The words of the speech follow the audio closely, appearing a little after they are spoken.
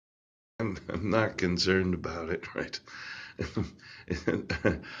I'm not concerned about it, right?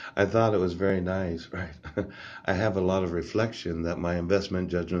 I thought it was very nice, right? I have a lot of reflection that my investment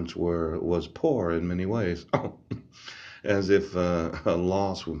judgments was poor in many ways. As if a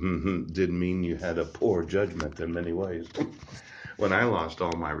loss did mean you had a poor judgment in many ways. When I lost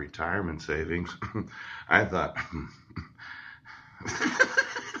all my retirement savings, I thought,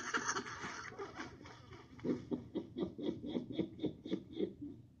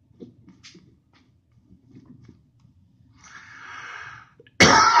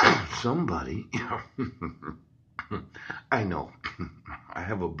 somebody, I know, I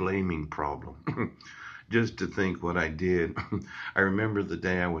have a blaming problem. Just to think what I did. I remember the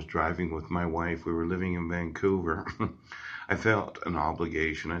day I was driving with my wife. We were living in Vancouver. I felt an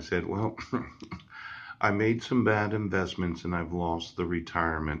obligation. I said, well, I made some bad investments and I've lost the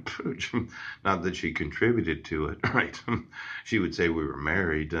retirement. Not that she contributed to it, right? She would say we were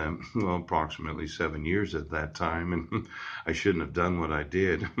married, well, approximately 7 years at that time, and I shouldn't have done what I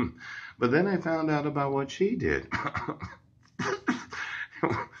did. But then I found out about what she did.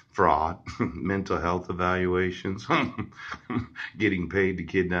 Fraud, mental health evaluations, getting paid to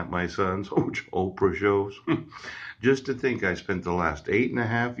kidnap my sons, Oprah shows. Just to think I spent the last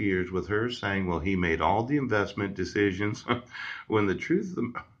 8.5 years with her saying, well, he made all the investment decisions, when the truth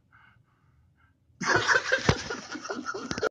of the